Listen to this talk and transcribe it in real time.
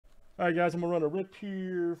All right, guys, I'm gonna run a rip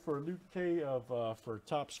here for Luke K of for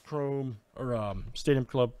Topps Chrome or Stadium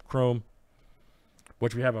Club Chrome,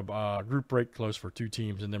 which we have a group break close for 2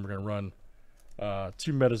 teams, and then we're gonna run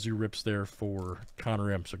 2 MetaZoo rips there for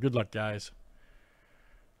Connor M. So good luck, guys.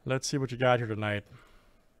 Let's see what you got here tonight.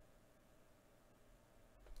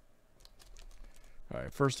 All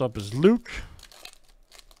right, first up is Luke.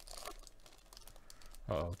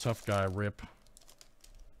 Uh-oh, tough guy rip.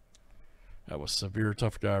 That was severe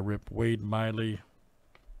tough guy rip. Wade Miley.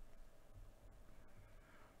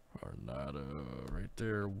 Arnado right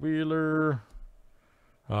there. Wheeler.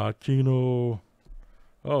 Kino.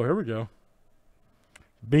 Oh, here we go.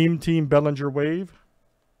 Beam Team Bellinger Wave.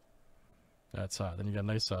 That's hot. Then you got a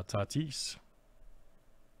nice Tatis.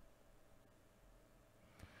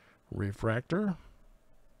 Refractor.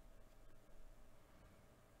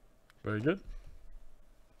 Very good.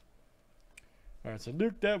 All right, so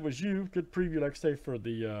Luke, that was you. Good preview, like I say, for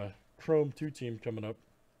the Chrome 2 team coming up.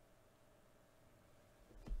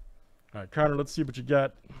 All right, Connor, let's see what you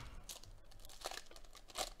got.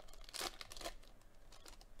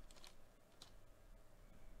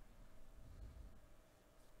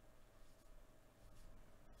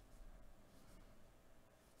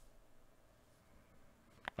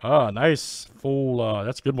 Ah, nice. Full,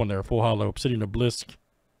 that's a good one there. Full hollow. Obsidian Obelisk.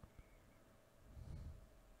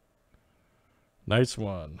 Nice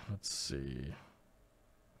one. Let's see.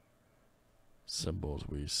 Symbols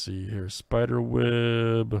we see here. Spider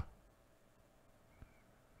web.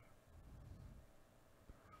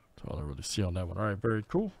 That's all I really see on that one. All right, very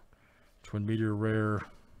cool. Twin Meteor Rare.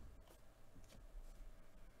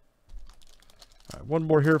 All right, one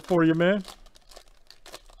more here for you, man.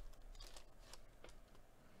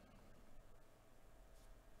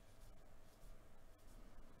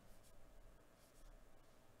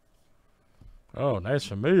 Oh, nice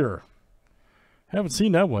familiar. Haven't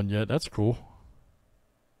seen that one yet. That's cool.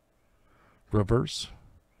 Reverse.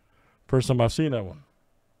 First time I've seen that one.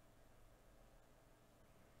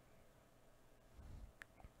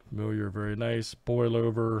 Familiar, very nice. Boil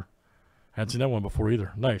over. Hadn't seen that one before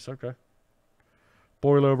either. Nice, okay.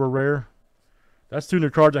 Boil over rare. That's 2 new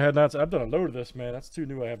cards I had not. I've done a load of this, man. That's 2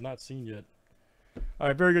 new I have not seen yet. All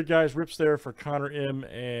right, very good, guys. Rips there for Connor M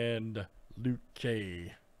and Luke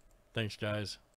K. Thanks, guys.